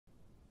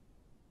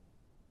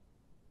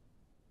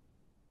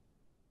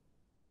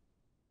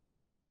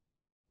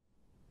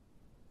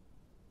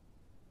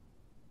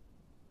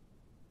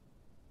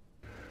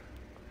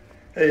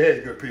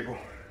Hey, good people.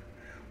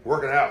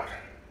 Working out.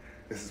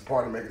 This is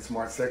part of making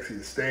smart sexy,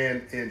 to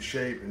staying in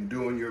shape and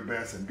doing your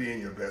best and being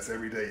your best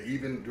every day,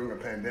 even during a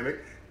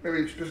pandemic.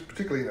 Maybe just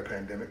particularly in a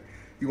pandemic,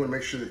 you want to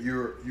make sure that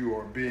you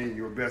are being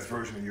your best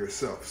version of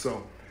yourself.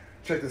 So,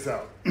 check this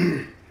out.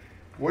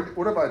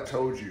 What if I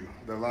told you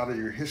that a lot of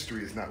your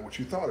history is not what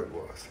you thought it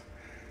was?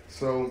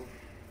 So,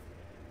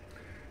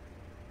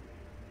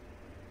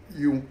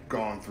 you've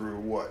gone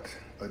through what,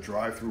 a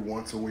drive-through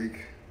once a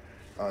week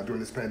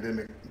during this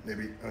pandemic,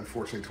 maybe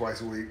unfortunately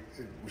twice a week,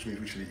 which means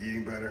we should be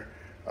eating better.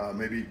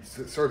 Maybe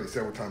certainly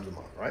several times a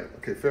month, right?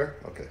 Okay, fair.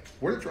 Okay,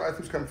 where did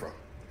drive-throughs come from?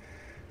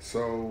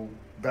 So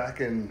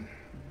back in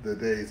the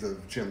days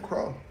of Jim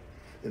Crow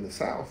in the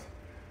South,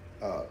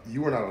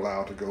 you were not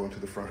allowed to go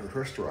into the front of the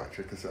restaurant.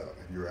 Check this out.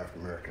 If you were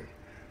African American,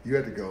 you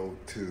had to go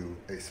to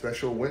a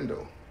special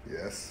window.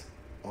 Yes,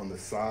 on the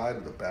side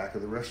of the back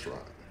of the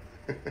restaurant.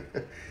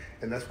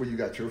 And that's where you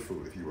got your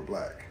food if you were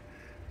black.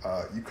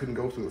 You couldn't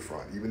go through the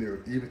front, even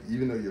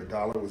though your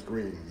dollar was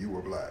green, you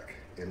were black,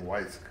 and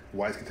whites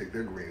could take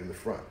their green in the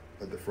front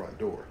at the front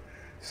door.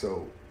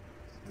 So,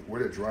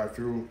 where did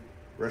drive-through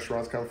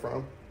restaurants come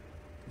from?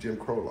 Jim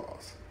Crow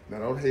laws. Now,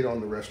 don't hate on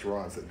the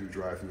restaurants that do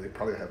drive-through. They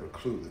probably have a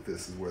clue that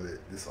this is where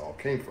this all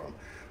came from.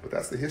 But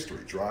that's the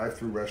history.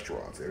 Drive-through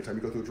restaurants. Every time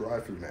you go through a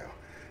drive-through now,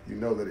 you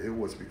know that it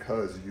was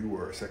because you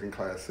were a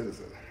second-class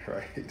citizen,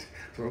 right?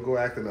 So don't go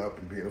acting up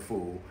and being a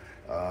fool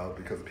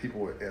because the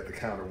people at the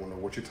counter won't know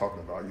what you're talking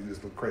about. You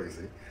just look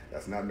crazy.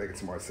 That's not making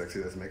smart sexy.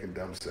 That's making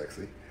dumb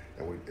sexy.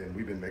 And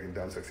we've been making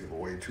dumb sexy for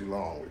way too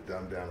long. We've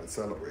dumbed down and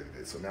celebrated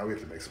it. So now we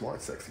have to make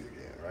smart sexy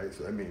again, right?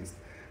 So that means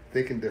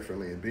thinking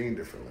differently and being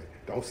differently.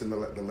 Don't send the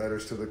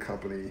letters to the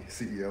company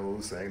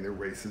CEOs saying they're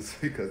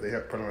racist because they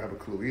probably don't have a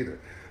clue either.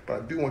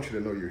 But I do want you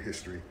to know your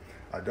history.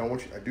 I do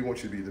want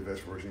you to be the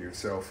best version of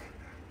yourself,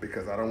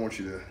 because I don't want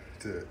you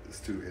to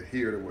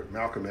adhere to what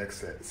Malcolm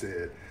X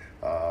said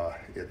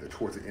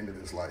towards the end of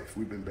his life.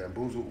 We've been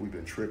bamboozled, we've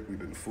been tricked, we've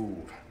been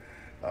fooled,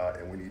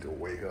 and we need to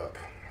wake up.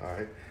 All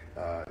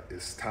right,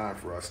 it's time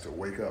for us to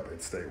wake up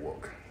and stay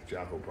woke.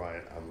 John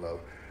O'Brien,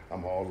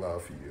 I'm all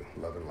love for you,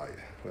 love and light.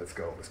 Let's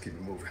go. Let's keep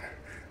it moving.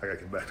 I gotta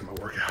get back to my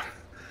workout.